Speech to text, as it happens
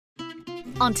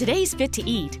On today's Fit to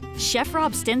Eat, Chef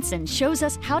Rob Stinson shows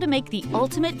us how to make the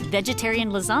ultimate vegetarian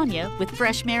lasagna with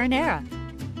fresh marinara.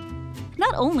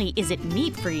 Not only is it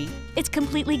meat-free, it's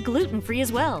completely gluten-free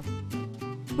as well.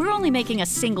 We're only making a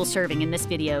single serving in this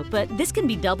video, but this can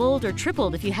be doubled or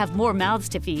tripled if you have more mouths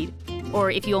to feed,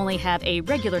 or if you only have a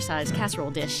regular-sized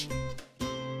casserole dish.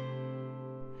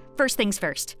 First things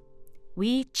first,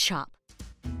 we chop.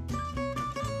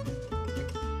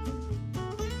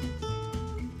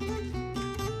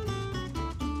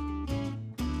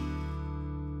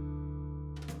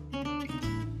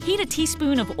 Heat a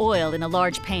teaspoon of oil in a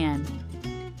large pan.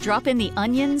 Drop in the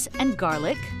onions and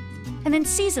garlic, and then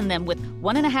season them with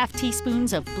 1½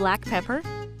 teaspoons of black pepper,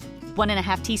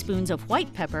 1½ teaspoons of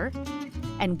white pepper,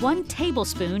 and 1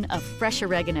 tablespoon of fresh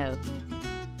oregano.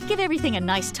 Give everything a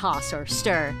nice toss or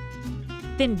stir.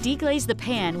 Then deglaze the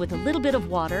pan with a little bit of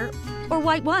water or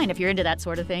white wine if you're into that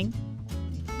sort of thing.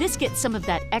 This gets some of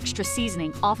that extra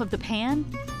seasoning off of the pan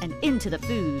and into the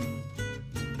food.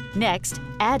 Next,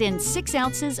 add in 6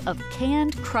 ounces of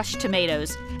canned crushed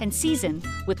tomatoes and season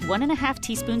with 1½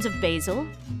 teaspoons of basil,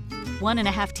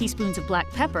 1½ teaspoons of black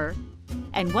pepper,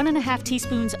 and 1½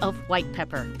 teaspoons of white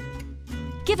pepper.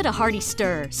 Give it a hearty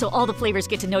stir so all the flavors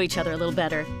get to know each other a little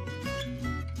better.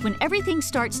 When everything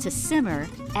starts to simmer,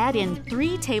 add in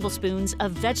 3 tablespoons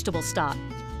of vegetable stock.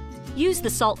 Use the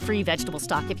salt-free vegetable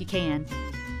stock if you can.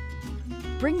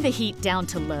 Bring the heat down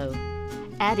to low.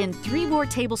 Add in 3 more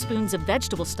tablespoons of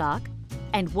vegetable stock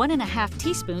and 1½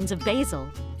 teaspoons of basil.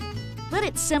 Let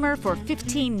it simmer for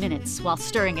 15 minutes while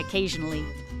stirring occasionally.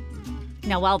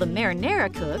 Now while the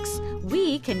marinara cooks,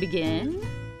 we can begin.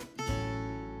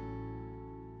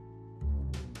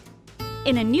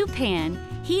 In a new pan,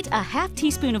 heat a ½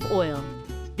 teaspoon of oil.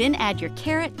 Then add your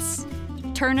carrots,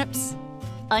 turnips,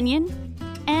 onion,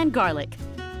 and garlic.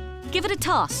 Give it a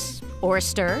toss or a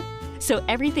stir so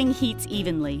everything heats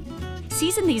evenly.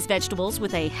 Season these vegetables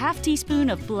with a ½ teaspoon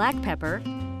of black pepper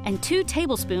and 2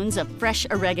 tablespoons of fresh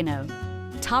oregano.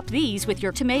 Top these with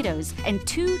your tomatoes and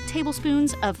 2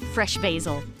 tablespoons of fresh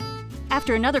basil.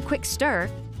 After another quick stir,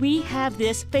 we have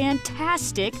this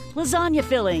fantastic lasagna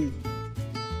filling.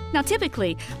 Now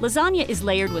typically, lasagna is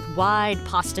layered with wide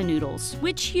pasta noodles,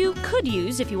 which you could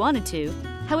use if you wanted to.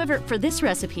 However, for this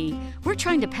recipe, we're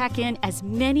trying to pack in as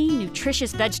many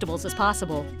nutritious vegetables as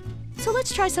possible. So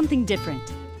let's try something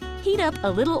different. Heat up a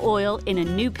little oil in a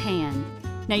new pan.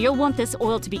 Now you'll want this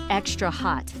oil to be extra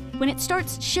hot. When it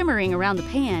starts shimmering around the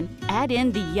pan, add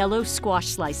in the yellow squash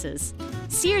slices.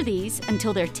 Sear these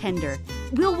until they're tender.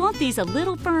 We'll want these a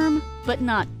little firm, but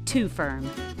not too firm.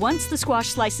 Once the squash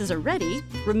slices are ready,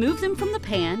 remove them from the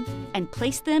pan and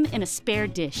place them in a spare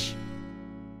dish.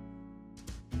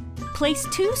 Place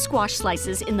 2 squash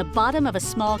slices in the bottom of a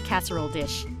small casserole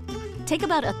dish. Take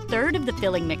about 1/3 of the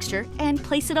filling mixture and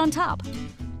place it on top,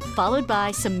 followed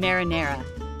by some marinara.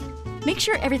 Make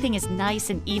sure everything is nice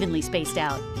and evenly spaced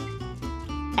out.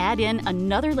 Add in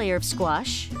another layer of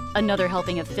squash, another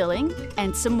helping of filling,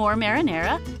 and some more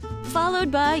marinara,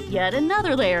 followed by yet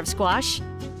another layer of squash,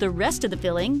 the rest of the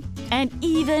filling, and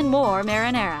even more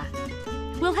marinara.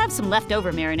 We'll have some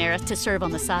leftover marinara to serve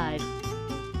on the side.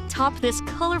 Top this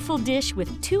colorful dish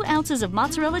with 2 ounces of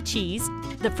mozzarella cheese,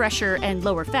 the fresher and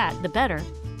lower fat, the better,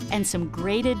 and some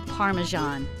grated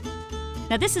parmesan.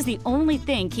 Now this is the only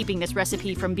thing keeping this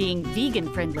recipe from being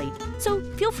vegan-friendly, so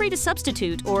feel free to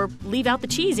substitute or leave out the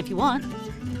cheese if you want.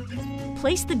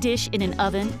 Place the dish in an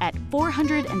oven at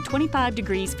 425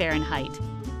 degrees Fahrenheit.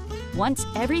 Once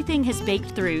everything has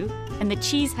baked through and the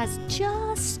cheese has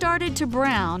just started to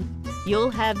brown,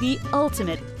 you'll have the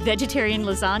ultimate vegetarian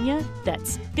lasagna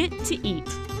that's fit to eat.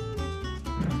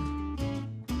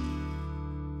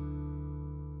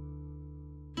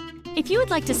 If you would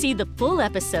like to see the full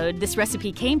episode this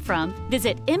recipe came from,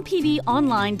 visit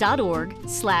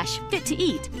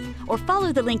mpbonline.org/fit-to-eat or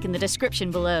follow the link in the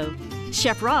description below.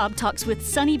 Chef Rob talks with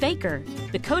Sonny Baker,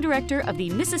 the co-director of the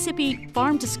Mississippi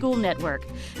Farm to School Network,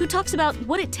 who talks about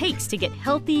what it takes to get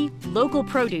healthy, local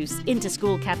produce into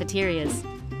school cafeterias.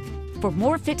 For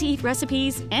more Fit to Eat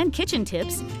recipes and kitchen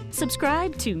tips,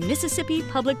 subscribe to Mississippi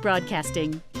Public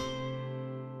Broadcasting.